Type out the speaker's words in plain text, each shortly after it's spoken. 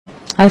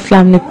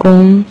আসসালামু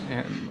আলাইকুম।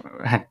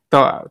 হ্যাঁ, তো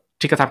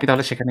ঠিক আছে, আপনি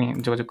তাহলে সেখানে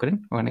যোগাযোগ করেন,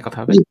 ওখানে কথা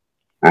হবে। জি।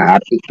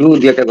 আর একটু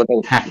যে একটা কথা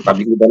হ্যাঁ,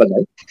 পাবলিকলি বলা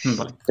যায়,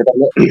 বলেন। সেটা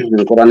হলো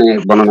কোরআনে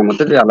বর্ণনার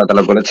মধ্যে যে আল্লাহ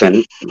তাআলা বলেছেন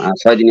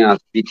 ৬ দিনে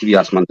পৃথিবী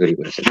আসমান তৈরি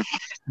করেছেন।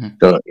 হুম,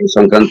 তো এই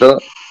সংক্রান্ত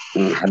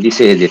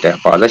হাদিসে যেটা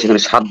পাওয়া যায়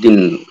সেখানে ৭ দিন,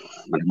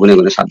 মানে গুনে,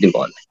 গুনে ৭ দিন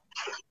পাওয়া যায়।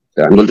 তো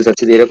আমি বলতে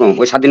চাচ্ছি যে এরকম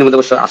ওই ৭ দিনের মধ্যে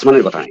অবশ্য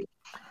আসমানের কথা নেই।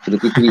 শুধু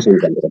পৃথিবী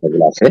সংক্রান্ত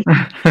কথাগুলো আছে।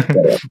 তো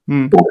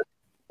হুম,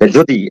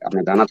 যদি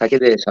আপনার জানা থাকে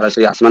যে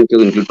সরাসরি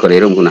আসমানকেও ইনক্লুড করে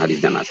এরকম কোন হাদিস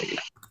জানা আছে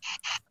কিনা?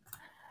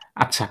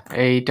 আচ্ছা,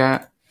 এইটা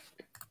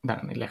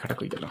দাঁড়ান, এই লেখাটা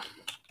কই গেল?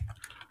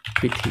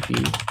 পৃথিবী,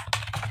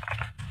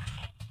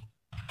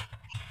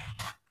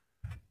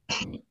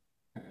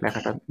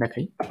 লেখাটা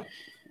দেখাই।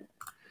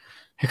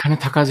 এখানে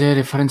থাকা যে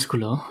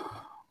রেফারেন্সগুলো,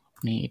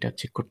 আপনি এটা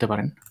চেক করতে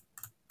পারেন।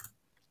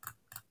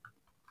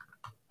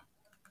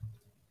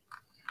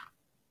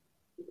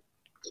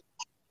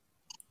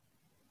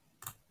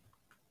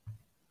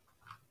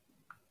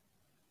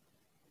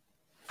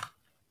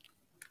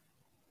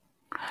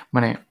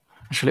 মানে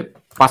আসলে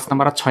 ৫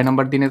 নাম্বার আর ৬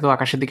 নাম্বার দিনে তো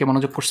আকাশের দিকে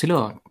মনোযোগ করছিল।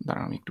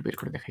 দাঁড়ান, আমি একটু বের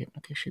করে দেখাই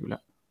আপনাকে সেগুলা।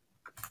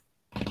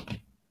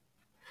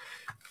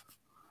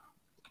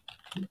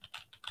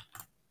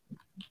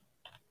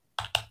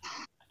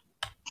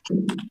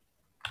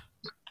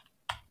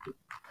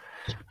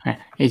 হ্যাঁ,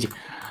 এই যে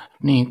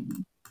আপনি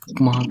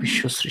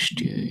মহাবিশ্ব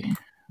সৃষ্টি,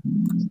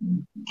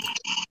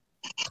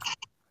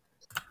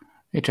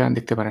 এটা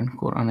দেখতে পারেন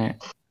কোরআনে।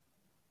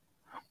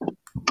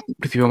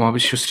 পৃথিবী ও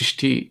মহাবিশ্ব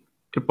সৃষ্টি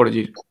এরপরে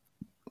যে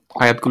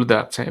আয়াতগুলো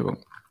দেওয়া আছে এবং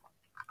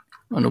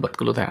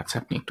অনুবাদগুলো দেওয়া আছে,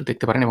 আপনি একটু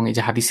দেখতে পারেন। এবং এই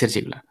যে হাদিসের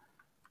যেগুলা,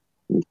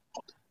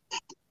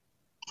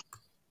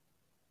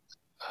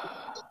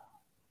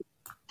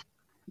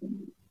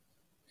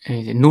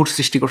 এই যে নূর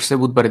সৃষ্টি করছে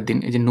বুধবারের দিন,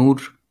 এই যে নূর,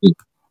 হুম,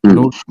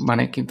 নূর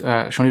মানে কিন্তু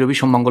শনি রবি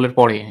সোম মঙ্গলের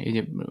পরে এই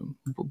যে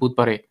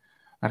বুধবারে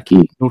আর কি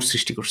হুম, নূর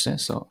সৃষ্টি করছে।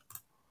 সো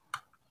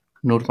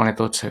নূর মানে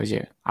তো হচ্ছে ওই যে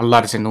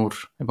আল্লাহর যে নূর,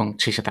 এবং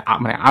সেই সাথে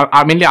মানে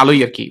মেনলি আলোই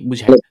আর কি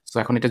বুঝায়। তো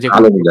এখন এটা যে কোনো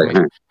আলো বোঝায়,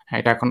 হ্যাঁ। হ্যাঁ,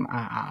 এটা এখন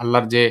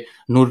আল্লাহর যে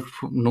নূর,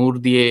 নূর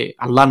দিয়ে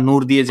আল্লাহর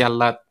নূর দিয়ে যে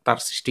আল্লাহ তার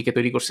সৃষ্টিকে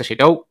তৈরি করছে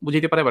সেটাও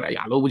বুঝাইতে পারে, বা এই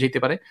আলো বুঝাইতে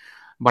পারে।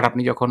 বাট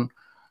আপনি যখন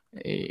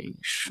এই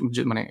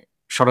মানে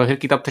সরহের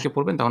কিতাব থেকে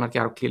পড়বেন তখন আর কি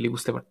আরো ক্লিয়ারলি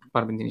বুঝতে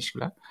পারবেন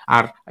জিনিসগুলা।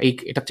 আর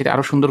এটা চেয়ে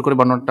আরো সুন্দর করে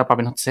বর্ণনাটা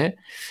পাবেন হচ্ছে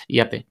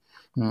ইয়াতে,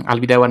 আল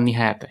বিদায়া ওয়ান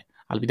নিহায়াতে।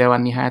 আল বিদায়া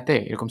ওয়ান নিহায়াতে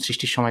এরকম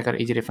সৃষ্টির সময়কার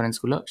এই যে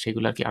রেফারেন্সগুলো,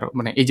 সেগুলো আর কি আরো,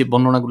 মানে এই যে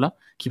বর্ণনাগুলো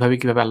কিভাবে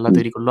কিভাবে আল্লাহ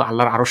তৈরি করলো,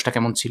 আল্লাহর আরশটা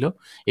কেমন ছিল,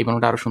 এই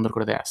বর্ণনাটা আরো সুন্দর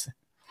করে দেয়া আছে।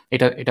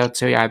 এটা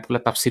হচ্ছে ওই আয়াতগুলো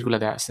তাফসিরগুলো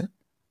দেয়া আছে।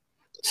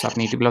 সো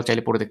আপনি এগুলো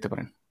চাইলে পড়ে দেখতে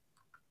পারেন।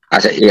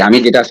 আচ্ছা, আমি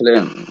যেটা আসলে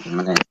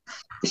মানে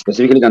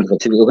স্পেসিফিক্যালি জানতে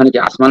চাচ্ছি যে ওখানে কি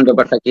আসমান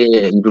ব্যাপারটাকে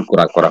ইনক্লুড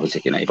করা করা হয়েছে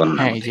কিনা এই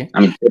বর্ণনার হ্যাঁ, এই মধ্যে? যে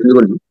আমি এমনি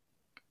বলবো।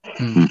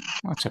 হুম, হুম,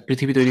 আচ্ছা,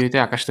 পৃথিবী তৈরি হইতে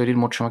আকাশ তৈরির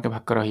মোট সময়কে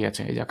ভাগ করা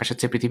হইয়াছে। এই যে আকাশের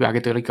চেয়ে পৃথিবী আগে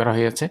তৈরি করা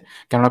হইয়াছে,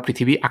 কেননা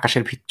পৃথিবী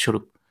আকাশের ভিত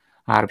স্বরূপ।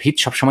 আর ভিত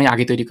সবসময়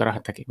আগে তৈরি করা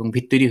হয়ে থাকে, এবং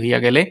ভিত তৈরি হইয়া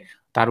গেলে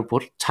তার উপর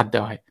ছাদ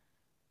দেওয়া হয়।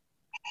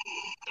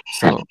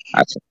 সো হ্যাঁ,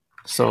 আচ্ছা,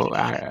 সো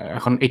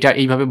এখন এটা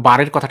এইভাবে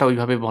বারের কথাটা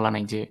ওইভাবে বলা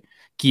নাই যে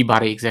কি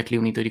বারে এক্স্যাক্টলি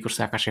উনি তৈরি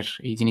করছে আকাশের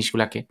এই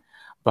জিনিসগুলাকে,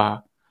 বা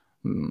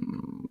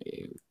উম,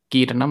 কি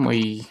এটার নাম,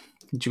 ওই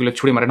যেগুলো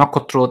ছুড়ে মারে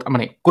নক্ষত্র,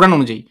 মানে কোরআন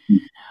অনুযায়ী।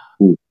 হুম,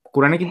 হুম,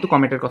 কোরআনে কিন্তু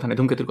কমেটের কথা নেই,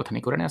 ধূমকেতুর কথা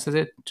নেই। কোরআনে আছে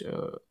যে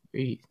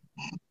এই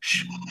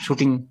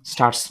শুটিং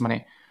স্টার্স, মানে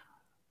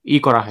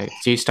করা হয়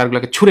যে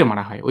স্টারগুলোকে ছুঁড়ে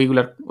মারা হয়,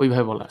 ওইগুলার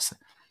ওইভাবে বলা আছে।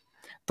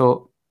 তো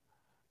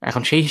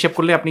এখন সেই হিসাব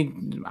করলে আপনি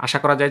আশা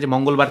করা যায় যে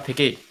মঙ্গলবার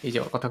থেকে এই যে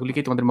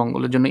কথাগুলিকেই তোমাদের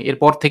মঙ্গলের জন্য,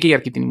 এরপর থেকেই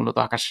আর কি তিনি মূলত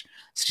আকাশ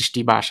সৃষ্টি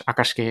বা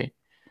আকাশকে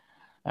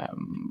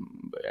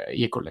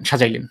করলেন,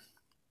 সাজাইলেন।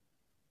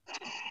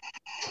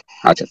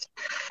 আচ্ছা, আচ্ছা।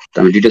 তো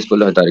আমি ডিটেইলস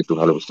করলে হয়তো আরেকটু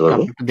ভালো বুঝতে তো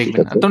পারবো। আপনি একটু ঠিক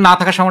দেখবেন, আছে। তো না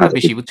থাকার সময়টা আচ্ছা,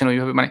 বেশি, বুঝছেন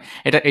ওইভাবে, মানে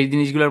এটা এই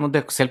জিনিসগুলোর মধ্যে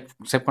সেলফ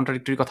সেলফ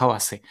কন্ট্রাডিক্টরি কথাও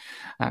আছে।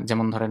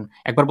 যেমন ধরেন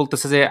একবার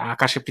বলতেছে যে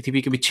আকাশে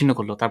পৃথিবীকে বিচ্ছিন্ন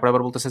করলো, তারপর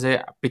আবার বলতেছে যে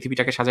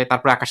পৃথিবীটাকে সাজায়,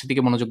 তারপর আকাশের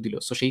দিকে মনোযোগ দিল।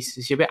 সো সেই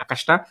হিসেবে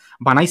আকাশটা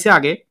বানাইছে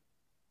আগে,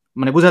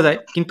 মানে বোঝা যায়,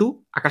 কিন্তু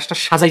আকাশটা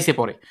সাজাইছে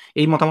পরে।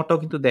 এই মতামতটাও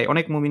কিন্তু দেয়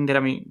অনেক মুমিনদের।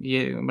 আমি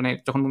মানে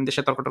যখন মুমিনদের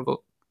সাথে তর্ক টর্ক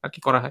আর কি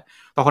করা হয়,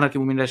 তখন আর কি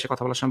মুমিনরা এসে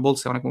কথা বলার সময়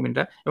বলছে অনেক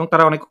মুমিনরা, এবং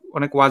তারা অনেক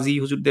অনেক ওয়াজি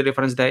হুজুরদের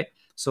রেফারেন্স দেয়।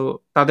 সো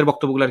তাদের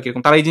বক্তব্যগুলো আর কি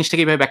এরকম, তারা এই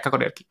জিনিসটাকে এইভাবে ব্যাখ্যা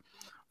করে আর কি।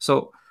 সো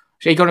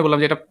সেই কারণে বললাম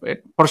যে এটা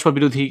পরস্পর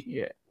বিরোধী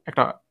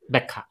একটা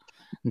ব্যাখ্যা,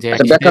 যে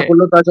আচ্ছা, একই সাথে ব্যাখ্যা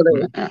করলেও তো আসলে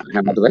হুম, হ্যাঁ,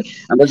 হুম, মাধু ভাই,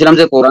 আমি বলছিলাম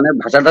যে কোরআনের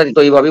ভাষাটা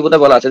তো এইভাবেই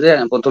বোধহয় বলা আছে যে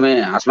প্রথমে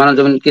আসমান আর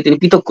জমিনকে তিনি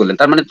পৃথক করলেন।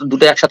 তার মানে তো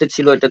দুটো একসাথে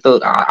ছিল, এটা তো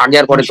আগে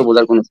আর পরে তো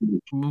বোঝার কোনো সুযোগ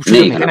নেই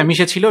সুযোগ নেই এখানে। তাই না,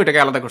 মিশে ছিল, এটাকে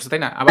আলাদা করছে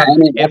তাই না, আবার হ্যাঁ,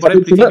 মানে এরপরে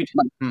একসাথে ছিল।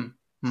 পৃথিবীর হুম,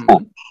 হুম,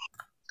 হ্যাঁ,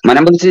 বলেন। মানে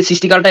আমি বলছি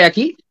সৃষ্টিকালটা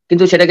একই,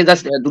 কিন্তু সেটাকে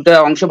জাস্ট দুটা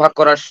অংশ ভাগ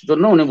করার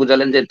জন্য উনি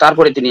বুঝালেন যে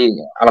তারপরে তিনি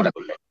আলাদা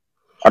করলেন।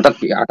 অর্থাৎ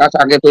কি আকাশ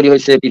আগে তৈরি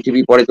হয়েছে, পৃথিবী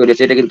পরে তৈরি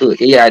হয়েছে, এটা কিন্তু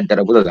এই আয়ের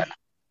দ্বারা বোঝা যায় না।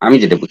 আমি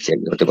যেটা বুঝছি আর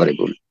কি, হতে পারে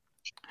ভুল।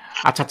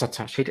 আচ্ছা, আচ্ছা,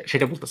 আচ্ছা, সেটা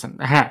সেটা বলতেছেন।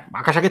 হ্যাঁ,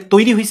 আকাশ আগে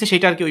তৈরি হইছে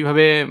সেটা আরকি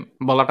ওইভাবে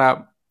বলাটা,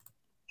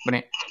 মানে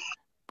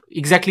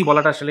এক্সাক্টলি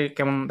বলাটা আসলে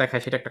কেমন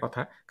দেখায় সেটা একটা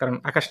কথা। কারণ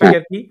আকাশটাকে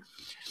হ্যাঁ, আরকি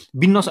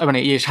মানে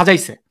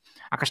সাজাইছে।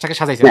 আকাশটাকে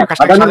সাজাইছে। হ্যাঁ,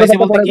 আকাশটাকে সাজানোর সাজাইছে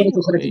ব্যাপারটা বলতে পরে কি,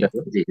 বলেছে, সেটা ওই ঠিক আছে।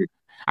 জি, জি।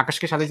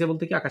 আকাশকে সাজাইছে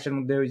বলতে কি, আকাশের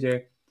মধ্যে ওই যে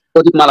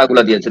প্রদীপ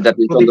মালাগুলা দিয়েছে, যাতে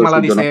চন্দ্র প্রতীকমালা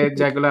সূর্য দিছে, নক্ষত্র।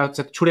 যেগুলা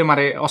হচ্ছে ছুঁড়ে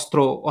মারে, অস্ত্র,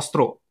 অস্ত্র,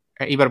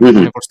 এইবার হম, হম।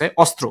 মনে পড়ছে,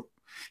 অস্ত্র।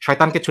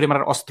 শয়তানকে ছুড়ে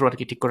মারার অস্ত্র আর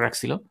কি ঠিক করে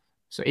রাখছিল।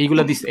 সো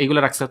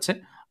এইগুলা রাখছে হচ্ছে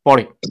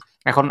পরে।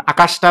 এখন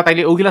আকাশটা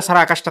তাইলে ওইগুলা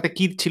ছাড়া আকাশটাতে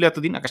কি ছিল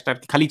এতদিন? আকাশটা আর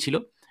কি খালি ছিল।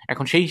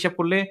 এখন সেই হিসাব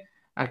করলে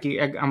আর কি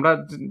আমরা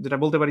যেটা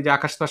বলতে পারি যে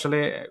আকাশ তো আসলে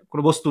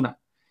কোনো বস্তু না।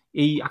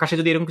 এই আকাশে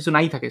যদি এরকম কিছু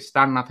নাই থাকে,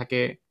 স্টার না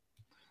থাকে,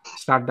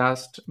 স্টার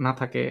ডাস্ট না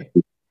থাকে,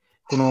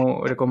 কোনো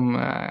এরকম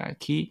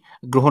কি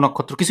গ্রহ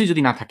নক্ষত্র কিছুই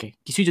যদি না থাকে,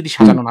 কিছুই যদি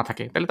সাজানো না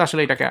থাকে, তাহলে তো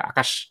আসলে এটাকে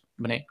আকাশ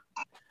মানে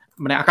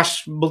মানে আকাশ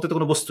বলতে তো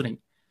কোনো বস্তু নেই,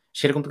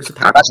 সেরকম তো কিছু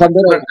থাকে।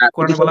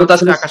 কোরআনে বলা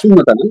হচ্ছে আকাশ,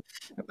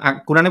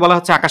 কোরআনে বলা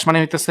হচ্ছে আকাশ মানে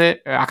হইতেছে,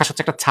 আকাশ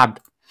হচ্ছে একটা ছাদ।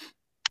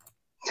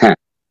 হ্যাঁ,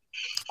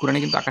 কোরআনে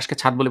কিন্তু আকাশকে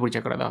ছাদ বলে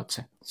পরিচয় করে দেওয়া হচ্ছে।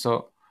 সো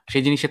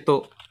সেই জিনিসের তো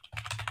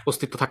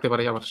অস্তিত্ব থাকতে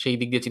পারে আবার সেই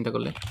দিক দিয়ে চিন্তা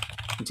করলে,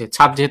 যে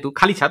ছাদ যেহেতু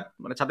খালি ছাদ,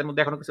 মানে ছাদের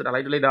মধ্যে এখনো কিছু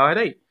ডালাই ডুলাই দেওয়া হয়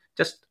নাই,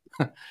 জাস্ট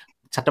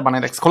ছাদটা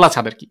বানায় রাখছে, খোলা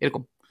ছাদ আর কি,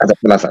 এরকম।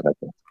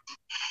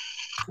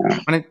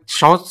 মানে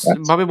সহজ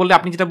ভাবে বললে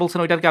আপনি যেটা বলছেন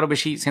ওইটার কি আরো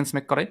বেশি সেন্স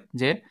মেক করে,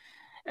 যে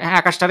হ্যাঁ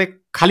আকাশটারে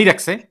খালি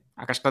রাখছে,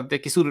 আকাশটাতে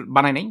কিছু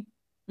বানায় নাই,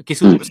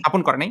 কিছু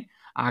স্থাপন করে নাই,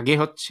 আগে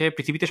হচ্ছে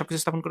পৃথিবীতে সবকিছু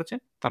স্থাপন করেছে,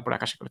 তারপরে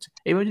আকাশে করেছে।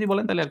 এইভাবে যদি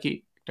বলেন তাহলে আর কি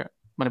একটা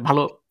মানে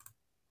ভালো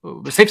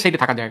সেফ সাইডে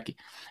থাকা যায় আর কি,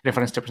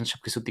 রেফারেন্স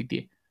সবকিছুর দিক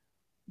দিয়ে।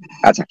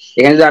 আচ্ছা,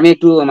 এখানে যদি আমি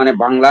একটু মানে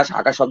বাংলা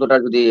আকাশ শব্দটা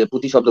যদি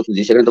প্রতিশব্দ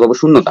খুঁজি, সেখানে তো পাবো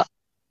শূন্যতা।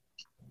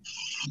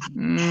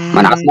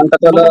 মানে আসমানটা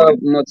তো হলো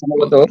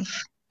সম্ভবত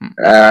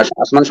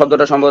আসমান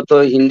শব্দটা সম্ভবত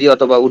হিন্দি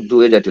অথবা উর্দু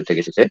এ জাতীয়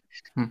থেকে এসেছে।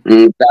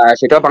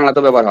 সেটাও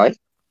বাংলাতেও ব্যবহার হয়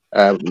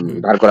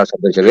ধার করা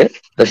শব্দ হিসেবে।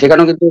 তো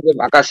সেখানেও কিন্তু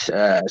আকাশ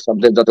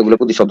শব্দের যতগুলো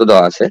প্রতিশব্দ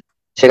দেওয়া আছে,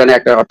 সেখানে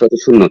একটা অর্থ হচ্ছে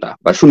শূন্যতা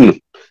বা শূন্য।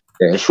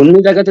 শূন্য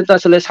জায়গাতে তো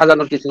আসলে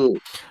সাজানোর কিছু,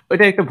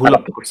 ওইটা একটা ভুল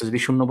অর্থ করছে, যদি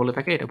শূন্য বলে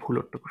থাকে এটা ভুল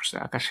অর্থ করছে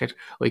আকাশের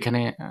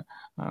ওইখানে।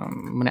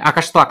 মানে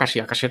আকাশ তো আকাশই,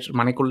 আকাশের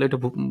মানে করলে এটা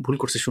ভুল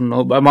করছে, শূন্য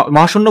বা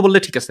মহাশূন্য বললে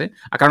ঠিক আছে,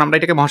 কারণ আমরা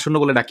এটাকে মহাশূন্য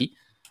বলে ডাকি,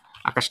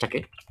 আকাশটাকে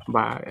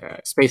বা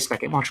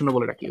স্পেসটাকে মহাশূন্য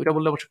বলে ডাকি, ওটা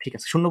বললে অবশ্য ঠিক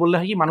আছে। শূন্য বললে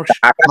হয় কি মানুষ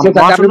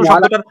মহাশূন্য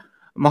শব্দটার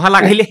মহা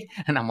লাগাইলে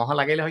না, মহা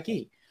লাগাইলে হয় কি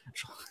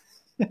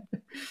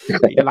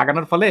এটা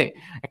লাগানোর ফলে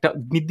একটা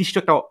নির্দিষ্ট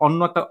একটা অন্য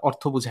একটা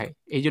অর্থ বোঝায়,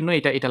 এই জন্য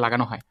এটা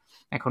লাগানো হয়।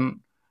 এখন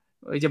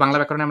ওই যে বাংলা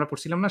ব্যাকরণে আমরা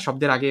পড়ছিলাম না,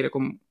 শব্দের আগে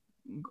এরকম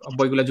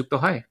বইগুলা যুক্ত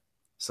হয়,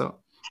 সো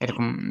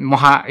এরকম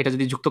মহা এটা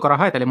যদি যুক্ত করা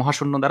হয় তাহলে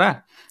মহাশূন্য দ্বারা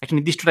একটা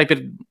নির্দিষ্ট টাইপের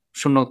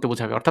শূন্যতে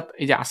বোঝাবে, অর্থাৎ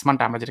এই যে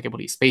আসমানটা আমরা যেটাকে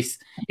বলি স্পেস,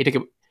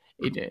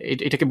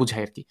 এটাকে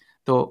বোঝায় আর কি।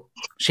 তো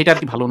সেটা আর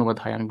কি ভালো অনুবাদ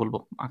হয় আমি বলবো,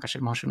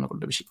 আকাশের মহাশূন্য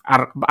করলে বেশি।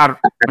 আর আর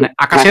মানে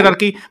আকাশের আর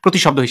কি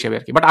প্রতিশব্দ হিসেবে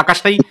আর কি, বাট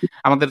আকাশটাই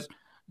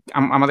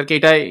আমাদেরকে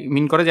এটাই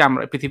মিন করে যে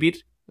আমরা পৃথিবীর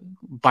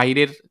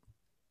বাইরের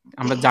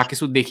আমরা যা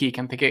কিছু দেখি,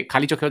 এখান থেকে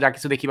খালি চোখেও যা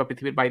কিছু দেখি বা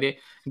পৃথিবীর বাইরে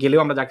গেলেও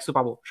আমরা যা কিছু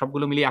পাবো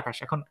সবগুলো মিলিয়ে আকাশ।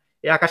 এখন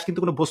এই আকাশ কিন্তু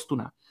কোনো বস্তু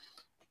না,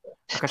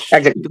 আকাশ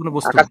কিন্তু কোনো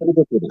বস্তু না,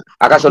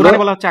 আকাশ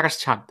বলা হচ্ছে আকাশ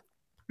ছাদ।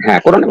 হ্যাঁ,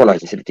 কোরআনে বলা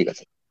হয়েছে, সেটা ঠিক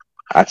আছে।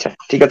 আচ্ছা,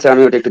 ঠিক আছে,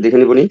 আমি ওটা একটু দেখে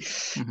নিবনি।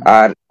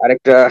 আর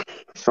আরেকটা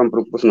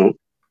সম্পর্ক প্রশ্ন,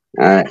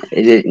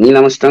 এই যে নীল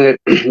আর্মস্ট্রং এর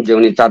যে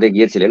উনি চাঁদে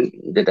গিয়েছিলেন,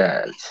 যেটা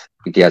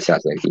ইতিহাসে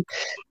আছে আর কি,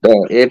 তো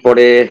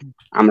এরপরে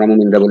আমরা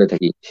মুমিনরা বলে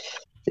থাকি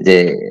যে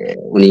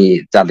উনি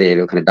চাঁদের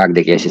ওখানে ডাক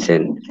ডেকে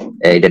এসেছেন,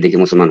 এটা দেখে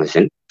মুসলমান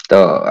হয়েছেন। তো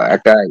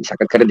একটা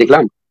সাক্ষাৎকারে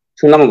দেখলাম,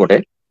 শুনলামও বটে,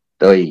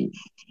 তো ওই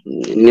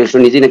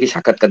নিজেই নাকি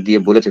সাক্ষাৎকার দিয়ে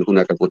বলেছেন কোন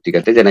একটা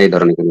পত্রিকাতে যে না, এই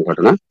ধরনের কোনো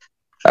ঘটনা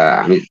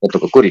আমি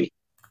প্রত্যক্ষ করিনি।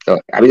 তো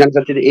আমি জানতে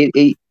চাচ্ছি যে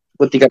এই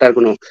পত্রিকাটার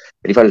কোনো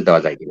রেফারেন্স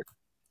দেওয়া যায় কিনা।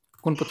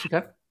 কোন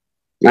পত্রিকার?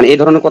 মানে এই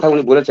ধরনের কথা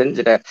উনি বলেছেন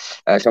যেটা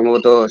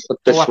সম্ভবত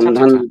সত্যের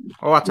সন্ধান।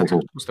 ও আচ্ছা আচ্ছা,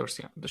 বুঝতে পারছি,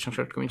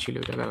 সংসার কমি ছিল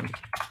এটা,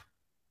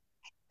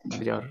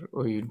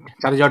 ওই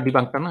চাঁদে যাওয়ার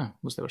ডিবাঙ্কটা না,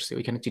 বুঝতে পারছি,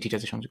 ওইখানে চিঠিটা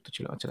যে সংযুক্ত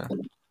ছিল। আচ্ছা,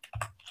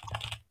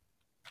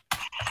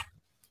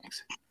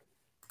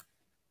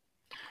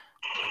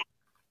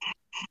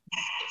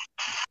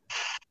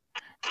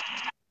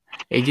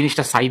 এই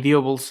জিনিসটা সাইদিও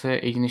বলছে,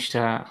 এই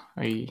জিনিসটা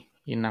ওই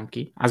এর নাম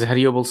কি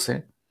আজহারিও বলছে,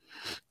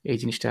 এই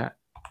জিনিসটা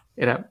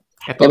এরা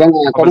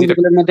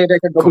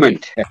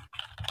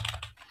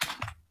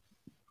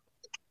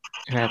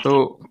হ্যাঁ তো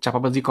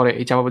চাপাবাজি করে,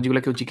 এই চাপাবাজি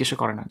গুলো কেউ জিজ্ঞেস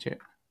করে না যে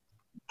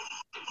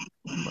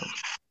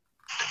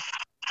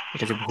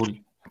এটা যে ভুল।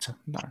 আচ্ছা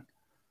দাঁড়ান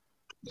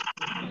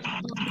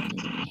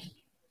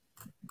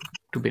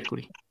একটু বের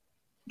করি।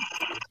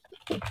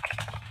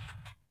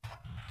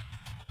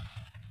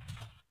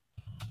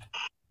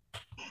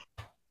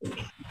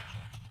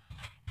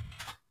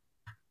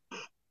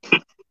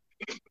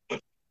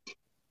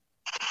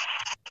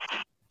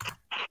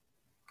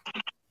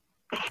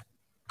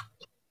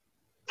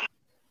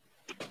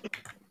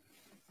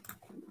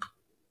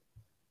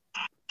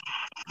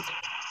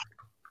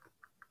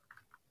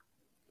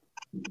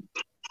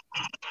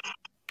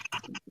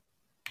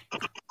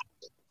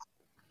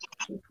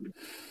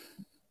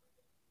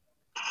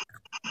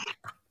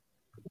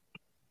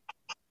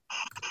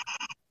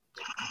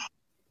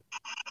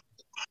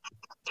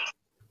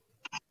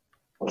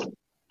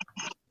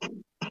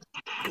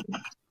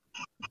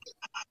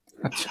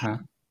 আচ্ছা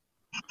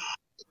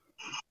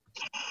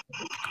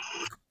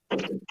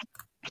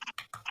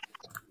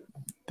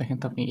দেখেন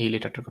তো আপনি এই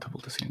লেটারটার কথা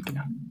বলতেছেন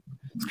কিনা,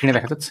 স্ক্রিনে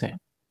দেখা যাচ্ছে?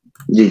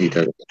 জি জি,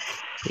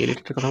 এই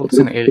লেটারটার কথা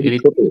বলতেছেন,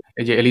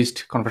 এই যে এলিস্ট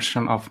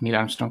conversion of Neil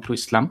Armstrong two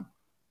ইসলাম।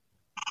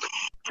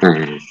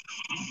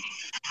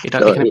 এটা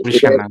তো এখানে এটা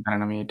পরিষ্কার না,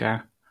 কারণ আমি এটা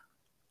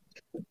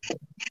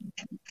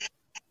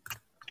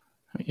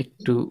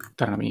একটু,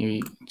 কারণ আমি এই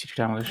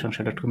চিঠিটা আমাদের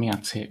সংসার.com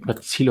আছে বা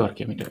ছিল আর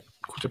কি, আমি এটা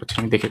খুঁজে পাচ্ছি,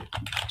 আমি দেখে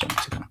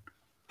জানাচ্ছি। কারণ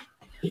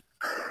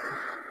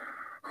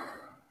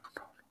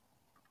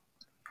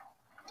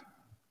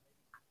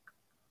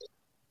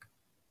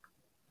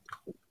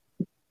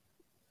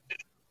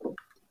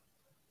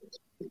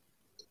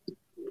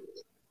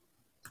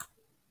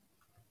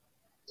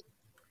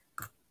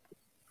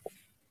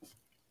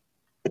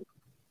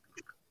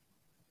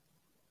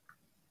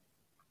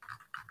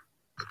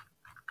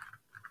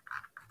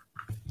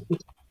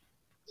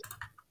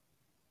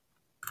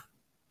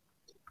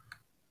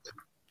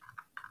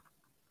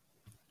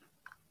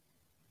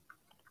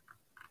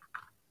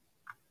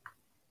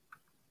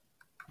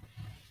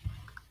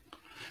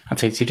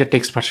আচ্ছা, এই চিঠির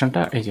টেক্সট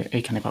ভার্সনটা এই যে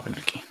এইখানে পাবেন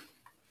আর কি,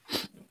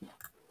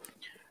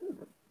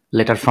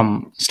 লেটার ফ্রম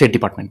স্টেট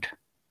ডিপার্টমেন্ট।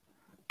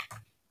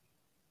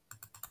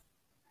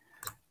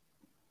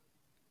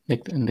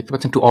 দেখতে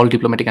পাচ্ছেন, to all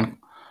diplomatic and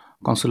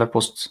consular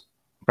post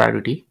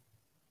priority.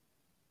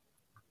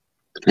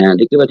 হ্যাঁ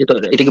দেখতে পাচ্ছি। তো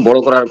এটা কি বড়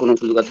করার কোনো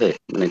সুযোগ আছে?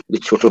 মানে খুবই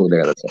ছোট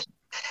দেখা যাচ্ছে,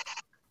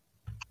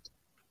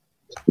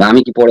 না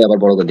আমি কি পরে আবার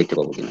বড় করে দেখতে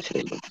পাবো কিনা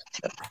সেটাই বলতে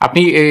চাচ্ছিলাম।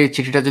 আপনি এই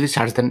চিঠিটা যদি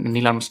search then,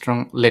 Neil Armstrong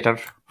letter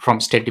from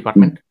state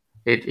department,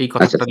 এই আচ্ছা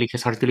কথাটা লিখে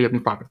সার্চ দিলেই আপনি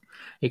পাবেন।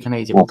 এখানে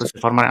এই যে বলতেছে,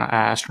 former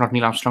astronaut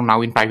Neil Armstrong, now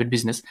in private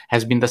business,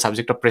 has been the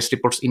subject of press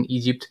reports in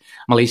Egypt,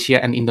 Malaysia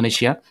and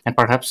Indonesia and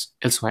perhaps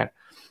elsewhere.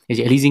 এই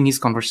যে এলিজিং his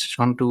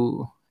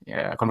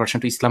conversion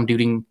to Islam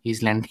during his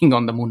landing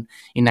on the moon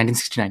in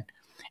 1969.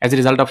 As a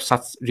result of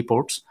such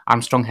reports,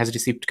 Armstrong has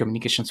received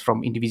communications from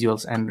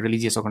individuals and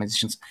religious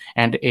organizations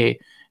and a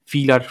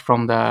feeler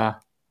from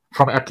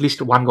at least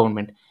one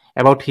government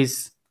about his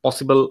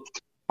possible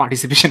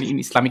participation in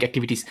Islamic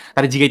activities.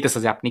 তারা জিগাইতেছে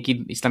যে আপনি কি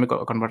Islamic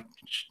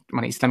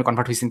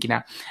convert হয়েছেন কিনা,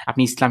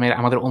 আপনি ইসলামের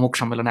আমাদের অমুক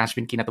সম্মেলনে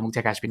আসবেন কিনা, তমুক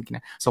জায়গায় আসবেন কিনা।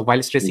 So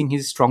while tracing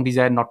his strong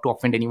desire not to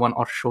offend anyone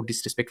or show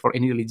disrespect for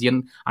any religion,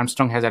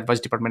 Armstrong has advice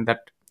department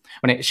that,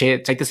 মানে সে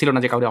চাইতেছিল না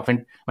যে কাউকে অফেন্ড,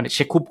 মানে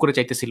সে খুব করে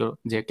চাইতেছিল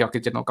যে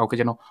কাউকে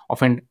যেন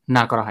অফেন্ড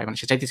না করা হয়, মানে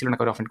সে চাইতেছিল না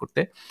কাউকে অফেন্ড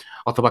করতে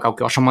অথবা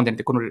কাউকে অসম্মান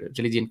জানাতে কোনো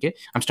রিলিজিয়নকে।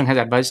 Armstrong has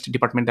advised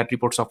department that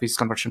reports of his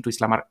conversion two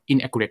ইসলাম আর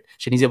ইনঅ্যাকুরেট।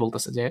 সে নিজে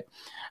বলতেছে যে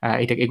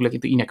এগুলো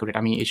কিন্তু ইনঅ্যাকুরেট,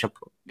 আমি এইসব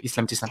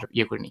ইসলাম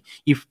ইয়ে করিনি।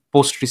 If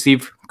post receive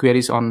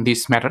queries on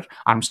this matter,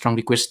 Armstrong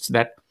রিকোয়েস্টস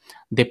that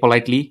they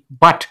politely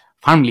but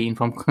firmly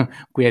inform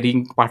কোয়ারিং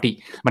party.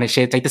 মানে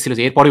সে চাইতেছিল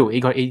যে এরপরেও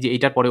এই যে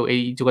এইটার পরেও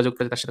এই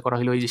যোগাযোগটা তার সাথে করা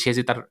হলো, এই যে সে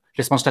যে তার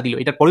রেসপন্সটা দিল,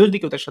 এটার পরেও যদি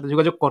কেউ তার সাথে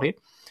যোগাযোগ করে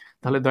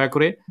তাহলে দয়া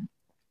করে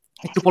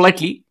একটু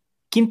পোলাইটলি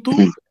কিন্তু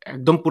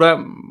একদম পুরা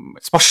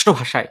স্পষ্ট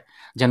ভাষায়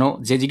যেন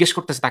যে জিজ্ঞেস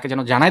করতেছে তাকে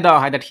যেন জানাই দেওয়া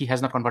হয় that he has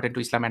not converted to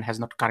Islam and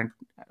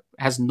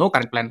has no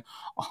current plan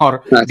or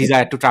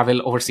desire to travel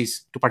overseas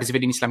to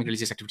participate in Islamic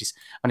religious activities.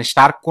 মানে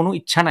তার কোনো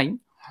ইচ্ছা নাই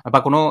বা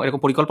কোনো এরকম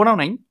পরিকল্পনাও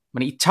নাই,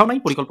 মানে ইচ্ছাও নাই,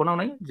 পরিকল্পনাও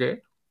নাই যে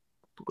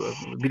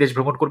বিদেশ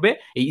ভ্রমণ করবে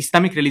এই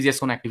ইসলামিক রিলিজিয়াস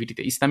কোনো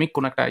অ্যাক্টিভিটিতে, ইসলামিক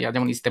কোনো একটা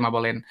যেমন ইস্তেমা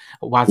বলেন,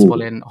 ওয়াজ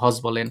বলেন, হজ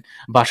বলেন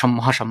বা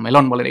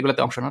মহাসম্মেলন বলেন,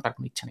 এগুলোতে অংশ নেওয়ার তার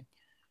কোনো ইচ্ছা নেই।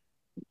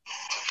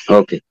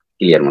 ওকে,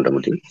 ক্লিয়ার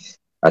মোটামুটি।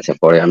 আচ্ছা,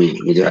 পরে আমি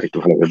নিজে আরেকটু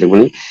ভালো করে দেখবো।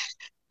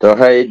 তো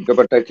হ্যাঁ, এই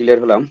ব্যাপারটা ক্লিয়ার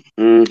হলাম।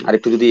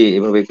 আরেকটু যদি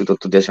এভাবে একটু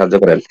তথ্য দিয়ে সাহায্য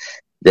করেন,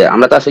 যে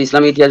আমরা তো আসলে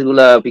ইসলামী ইতিহাস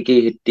গুলা পিকি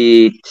হিট্টি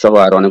সহ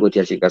আর অনেক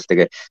ঐতিহাসিক কাছ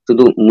থেকে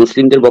শুধু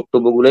মুসলিমদের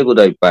বক্তব্য গুলোই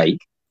বোধহয় পাই।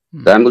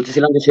 তো আমি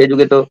বলতেছিলাম যে সেই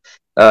যুগে তো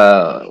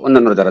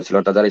অন্যান্য যারা ছিল,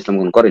 অর্থাৎ যারা ইসলাম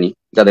গ্রহণ করেনি,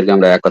 যাদেরকে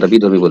আমরা এক কথা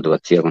বিধর্মী বলতে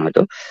পারছি এখন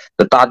হয়তো,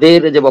 তো তাদের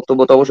যে বক্তব্য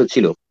তো অবশ্য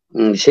ছিল,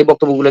 সেই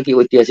বক্তব্যগুলো কি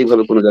ঐতিহাসিক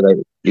ভাবে কোনো জায়গায়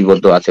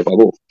লিপিবদ্ধ আছে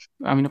পাবো?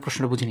 আমি না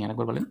প্রশ্নটা বুঝিনি,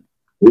 আরেকবার বলেন।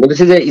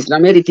 বলতেছি যে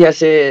ইসলামের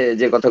ইতিহাসে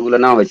যে কথাগুলো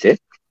নেওয়া হয়েছে,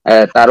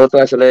 তারও তো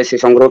আসলে সে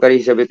সংগ্রহকারী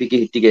হিসেবে পিকি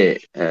হিট্টিকে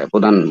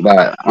প্রধান বা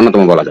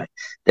অন্যতম বলা যায়।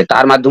 তো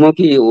তার মাধ্যমেও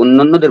কি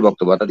অন্যান্যদের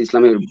বক্তব্য, অর্থাৎ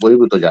ইসলামের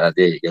বহির্ভূত যারা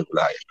যে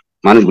এগুলা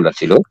মানুষগুলা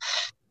ছিল,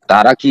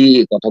 তারা কি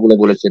কথাগুলো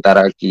বলেছে,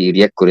 তারা কি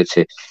রিয়াক্ট করেছে,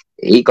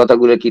 এই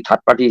কথাগুলো কি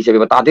থার্ড পার্টি হিসেবে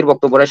বা তাদের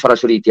বক্তব্যটা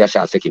সরাসরি ইতিহাসে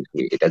আছে কিনা,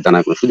 এটা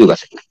জানার কোনো সুযোগ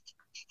আছে কিনা?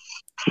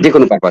 যে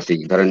কোনো পারপাসেই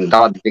ধরেন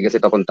দাওয়াত দিতে গেছে,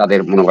 তখন তাদের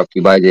মনোভাব কি,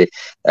 বা যে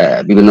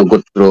বিভিন্ন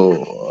গোত্র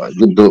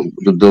যুদ্ধ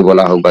যুদ্ধ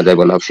বলা হোক বা যাই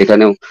বলা হোক,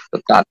 সেখানেও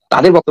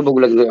তাদের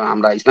বক্তব্যগুলো কিন্তু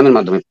আমরা ইসলামের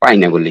মাধ্যমে পাই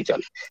না বললেই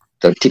চলে।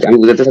 তো ঠিক আমি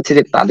বুঝাতে চাচ্ছি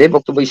যে তাদের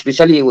বক্তব্য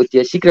স্পেশালি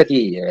ঐতিহাসিকরা কি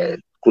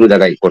কোনো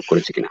জায়গায় কোট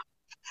করেছে কিনা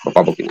বা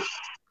পাবো কিনা।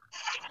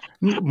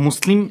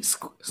 মুসলিম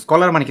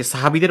স্কলার মানে কি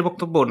সাহাবীদের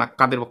বক্তব্য না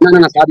কাদের না বক্তব্য? না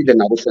না, সাহাবীদের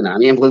না, অবশ্যই না।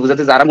 আমি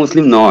বুঝাতে যারা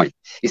মুসলিম নয়,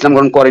 ইসলাম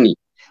গ্রহণ করেনি,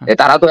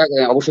 তারা তো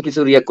অবশ্যই কিছু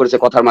রিয়াক্ট করেছে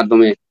কথার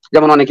মাধ্যমে,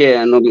 যেমন অনেকে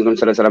নবী করিম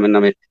সাল্লাল্লাহু আলাইহি সাল্লামের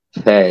নামে।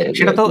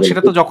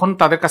 সেটা তো যখন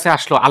তাদের কাছে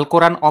আসলো আল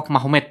কোরআন অফ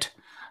মাহমেট,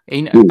 এই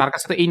তার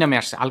কাছে তো এই নামে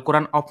আসছে, আল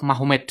কোরআন অফ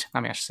মাহমেট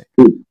নামে আসছে,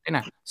 তাই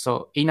না? সো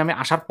এই নামে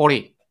আসার পরে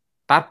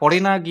তারপরে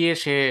না গিয়ে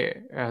সে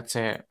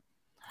হচ্ছে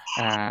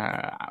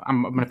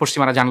মানে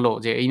পশ্চিমারা জানলো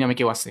যে এই নামে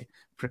কেউ আছে,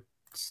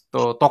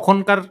 তো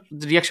তখনকার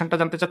রিয়াকশনটা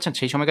জানতে চাচ্ছেন,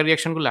 সেই সময়কার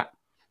রিয়াকশন গুলা?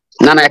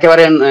 না না,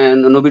 একেবারে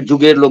নবীর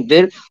যুগের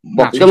লোকদের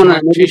যেমন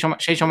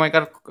সেই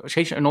সময়কার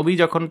সেই নবী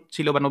যখন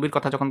ছিল বা নবীর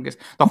কথা যখন গেছে,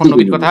 তখন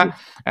নবীর কথা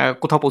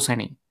কোথাও পৌঁছায়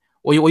নেই,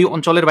 ওই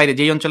অঞ্চলের বাইরে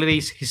যেই অঞ্চলের এই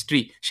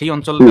হিস্ট্রি, সেই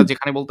অঞ্চলটা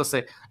যেখানে বলতেছে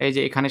এই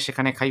যে এখানে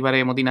সেখানে খাইবারে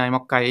মদিনায়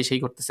মক্কায় এই সেই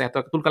করতেছে, এত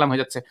তুলকালাম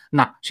হয়ে যাচ্ছে,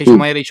 না সেই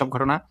সময়ের এই সব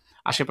ঘটনা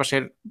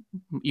আশেপাশের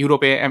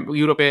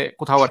ইউরোপে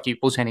কোথাও আর কি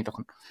পৌঁছায়নি,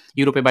 তখন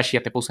ইউরোপে বা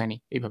এশিয়াতে পৌঁছায়নি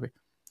এইভাবে।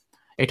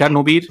 এটা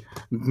নবীর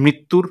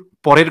মৃত্যুর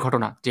পরের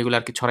ঘটনা যেগুলো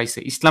আর কি ছড়াইছে।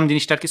 ইসলাম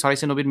জিনিসটা আর কি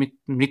ছড়াইছে নবীর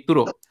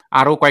মৃত্যুরও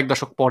আরো কয়েক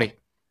দশক পরে।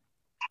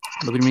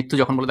 নবীর মৃত্যু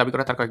যখন বলে দাবি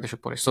করে তার কয়েক দশক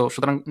পরে।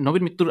 সুতরাং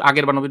নবীর মৃত্যুর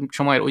আগের বা নবীর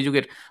সময়ের ওই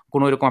যুগের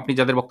কোনো এরকম আপনি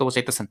যাদের বক্তব্য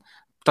চাইতেছেন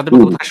তাদের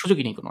বক্তব্য থাকার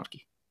সুযোগই নেই কোনো আর কি,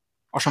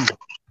 অসম্ভব।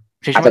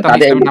 সেই সময় তাদের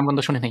ইসলামের নামগন্ধ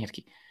শুনে নাই আর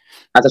কি।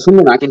 আচ্ছা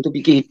শুনুন না, কিন্তু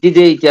পিকে হিট্টি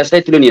যে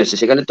ইতিহাসটাই তুলে নিয়ে আসছে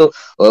সেখানে তো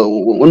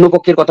অন্য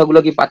পক্ষের কথাগুলো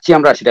কি পাচ্ছি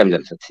আমরা, সেটা আমি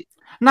জানতে চাচ্ছি।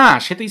 না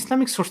সে তো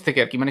ইসলামিক সোর্স থেকে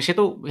আর কি, মানে সে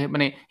তো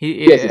মানে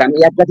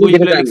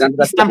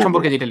ইসলাম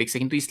সম্পর্কে যেটা লিখছে,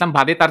 কিন্তু ইসলাম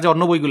বাদে তার যে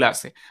অন্য বইগুলো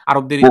আছে,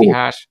 আরবদের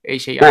ইতিহাস এই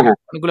সেই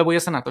অনেকগুলো বই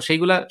আছে না, তো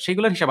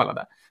সেইগুলোর হিসাব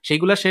আলাদা।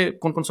 সেইগুলা সে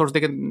কোন কোন সোর্স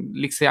থেকে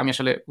লিখছে আমি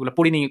আসলে ওগুলো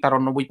পড়িনি, তার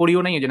অন্য বই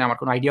পড়িও নাই, এই জন্য আমার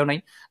কোনো আইডিয়াও নাই।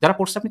 যারা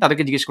পড়ছে আপনি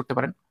তাদেরকে জিজ্ঞেস করতে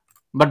পারেন,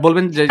 বাট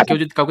বলবেন যে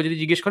কাউকে যদি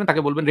জিজ্ঞেস করেন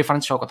তাকে বলবেন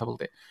রেফারেন্স সহ কথা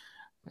বলতে,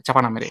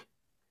 চাপা না মেরে।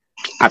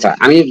 আচ্ছা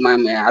আমি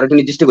আরো একটু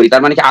নির্দিষ্ট করি,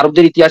 তার মানে কি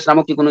আরবদের ইতিহাস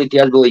নামক কি কোনো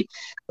ইতিহাস বই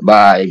বা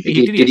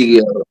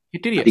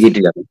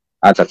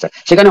আচ্ছা আচ্ছা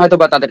সেখানে হয়তো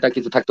বা তাদেরটা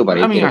কিছু থাকতে পারে,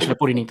 আমি আসলে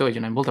পড়িনি তো এই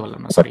জন্য আমি বলতে পারলাম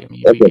না, সরি। আমি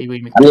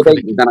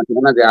জানা ছিল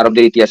না যে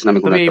আরবদের ইতিহাস নামে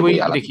কোনো একটা বই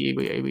দেখি।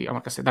 এই বই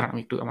আমার কাছে, দাঁড়ান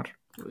আমি একটু আমার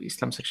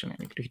ইসলাম সেকশনে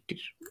আমি একটু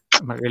হিস্ট্রির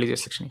আমার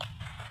রিলিজিয়াস সেকশনে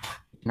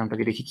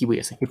নামটাকে দেখি কি বই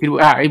আছে।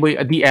 এই বই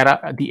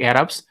দি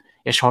আরবস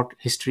এ শর্ট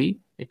হিস্ট্রি,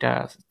 এটা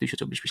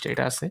 224 পৃষ্ঠা,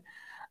 এটা আছে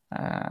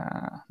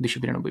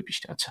 292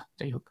 পৃষ্ঠা। আচ্ছা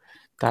যাই হোক,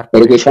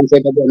 তারপরে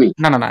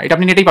না না না এটা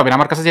আপনি নেটেই পাবেন,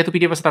 আমার কাছে যেহেতু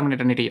পিডিএফ আছে তার মানে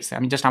এটা নেটেই আছে।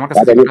 আমি জাস্ট আমার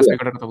কাছে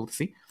রেকর্ডের কথা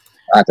বলতেছি,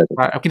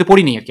 কিন্তু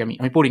পড়িনি আর কি,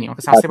 আমি পড়িনি, আমার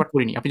কাছে আছে বাট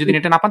পড়িনি। আপনি যদি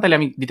নেটে না পান তাহলে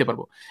আমি দিতে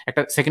পারবো।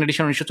 একটা সেকেন্ড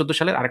এডিশন 1914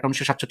 সালের আর একটা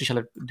 1967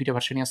 সালের, দুইটা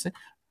ভার্সনই আছে।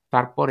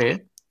 তারপরে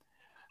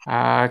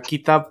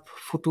কিতাব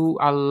ফুতু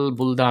আল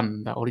বুলদান,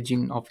 the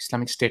origin of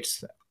Islamic states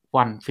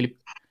 1, Philip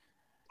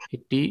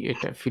Hittite,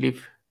 এটা ফিলিপ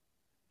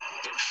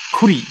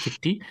খুরি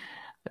হিট্টি,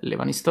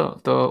 লেবানিস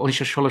তো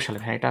 1916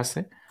 সালের, হ্যাঁ এটা আছে।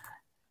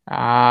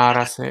 আর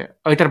আছে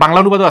এটার বাংলা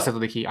অনুবাদও আছে তো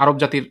দেখি, আরব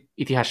জাতির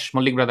ইতিহাস,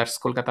 Mallick brothers,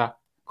 Kolkata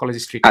college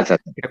street.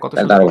 এটা কত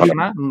সালের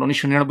ঘোষণা?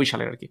 1999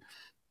 সালের আর কি।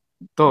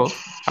 তো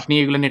আপনি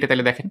এগুলো নেটে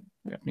তাইলে দেখেন,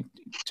 আপনি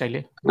চাইলে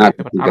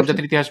দেখতে পারেন। আরব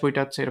জাতির ইতিহাস বইটা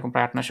হচ্ছে এরকম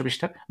প্রায় 800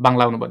 পৃষ্ঠার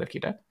বাংলা অনুবাদ আর কি,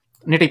 এটা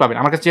নেটেই পাবেন।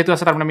 আমার কাছে যেহেতু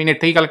আছে তার মানে আমি নেট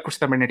থেকেই কালেক্ট করছি,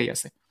 তার মানে নেটেই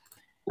আছে।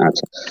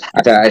 আচ্ছা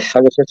আচ্ছা,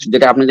 সর্বশেষ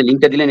যেটা আপনি যে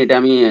লিংকটা দিলেন এটা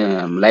আমি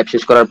লাইভ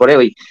শেষ করার পরে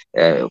ওই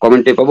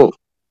কমেন্টে পাবো,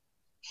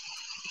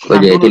 ওই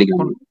যে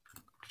টেলিগ্রাম।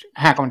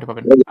 হ্যাঁ কমেন্টে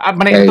পাবেন,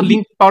 মানে এটা তো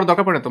লিংক পাওয়ার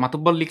দরকার পড়ে না তো।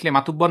 মাতুব্বর লিখলে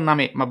মাতুব্বর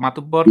নামে,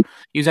 মাতুব্বর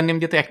ইউজার নেম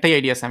দিয়ে তো একটাই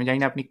আইডি আছে, আমি জানি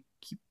না আপনি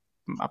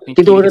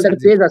কিন্তু ওটা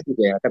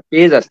একটা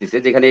পেজ আসতেছে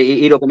যেখানে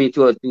এইরকমই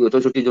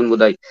 64 জন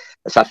বোধহয়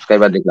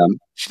সাবস্ক্রাইবার দেখলাম।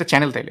 সেটা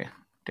চ্যানেল তাইলে,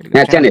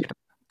 হ্যাঁ চ্যানেল।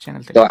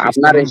 তো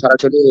আপনার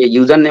সরাসরি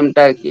ইউজার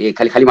নেমটা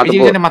খালি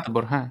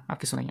মাতুব্বর, হ্যাঁ আর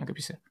কিছু নাই আগে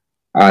পিছে।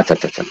 আচ্ছা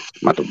আচ্ছা আচ্ছা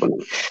মাতুব্বর,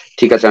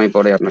 ঠিক আছে আমি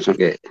পরে আপনার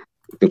সঙ্গে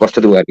একটু কষ্ট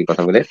দেবো আর কি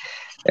কথা বলে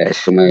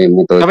সময়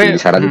মতো।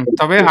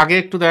 তবে আগে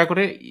একটু দয়া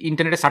করে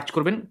ইন্টারনেটে সার্চ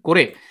করবেন,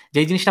 করে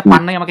যেই জিনিসটা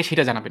পান নাই আমাকে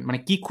সেটা জানাবেন, মানে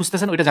কি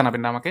খুঁজতেছেন ওইটা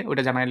জানাবেন না আমাকে,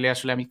 ওইটা জানাইলে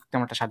আসলে আমি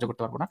তেমন একটা সাহায্য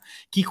করতে পারবো না।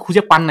 কি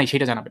খুঁজে পান নাই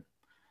সেটা জানাবেন।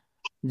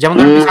 যেমন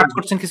আপনি সার্চ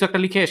করছেন কিছু একটা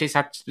লিখে, সেই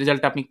সার্চ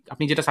রেজাল্টটা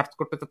আপনি যেটা সার্চ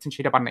করতে চাচ্ছেন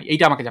সেটা পান নাই,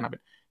 এইটা আমাকে জানাবেন।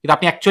 কিন্তু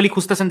আপনি অ্যাকচুয়ালি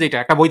খুঁজতেছেন যেটা,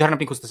 একটা বই ধরেন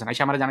আপনি খুঁজতেছেন,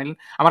 এসে আমরা জানালেন,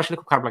 আমার আসলে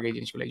খুব খারাপ লাগে এই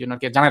জিনিসগুলো, এই জন্য আর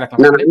কি জানাই রাখলাম।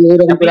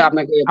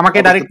 আমাকে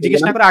ডাইরেক্ট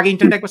জিজ্ঞেস না করে আগে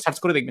ইন্টারনেটে একবার সার্চ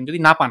করে দেখবেন, যদি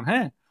না পান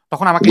হ্যাঁ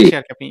তখন আমাকে এসে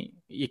আর কি আপনি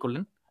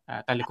করলেন,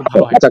 তাহলে খুব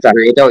ভালো হয়। আচ্ছা আচ্ছা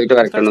এটাও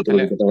একটা নতুন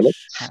কথা হলো।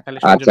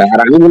 আচ্ছা আর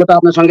আমি মূলত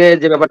আপনার সঙ্গে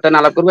যে ব্যাপারটা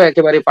আলাপ করবো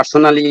একেবারে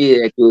পার্সোনালি,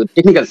 একটু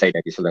টেকনিক্যাল সাইড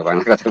আর কি, শুধু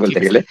বাংলা কথা বলতে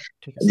গেলে।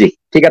 জি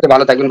ঠিক আছে,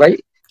 ভালো থাকবেন ভাই,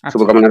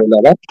 শুভকামনা রইল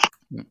আবার।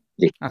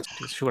 জি আচ্ছা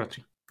ঠিক আছে,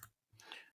 শুভরাত্রি।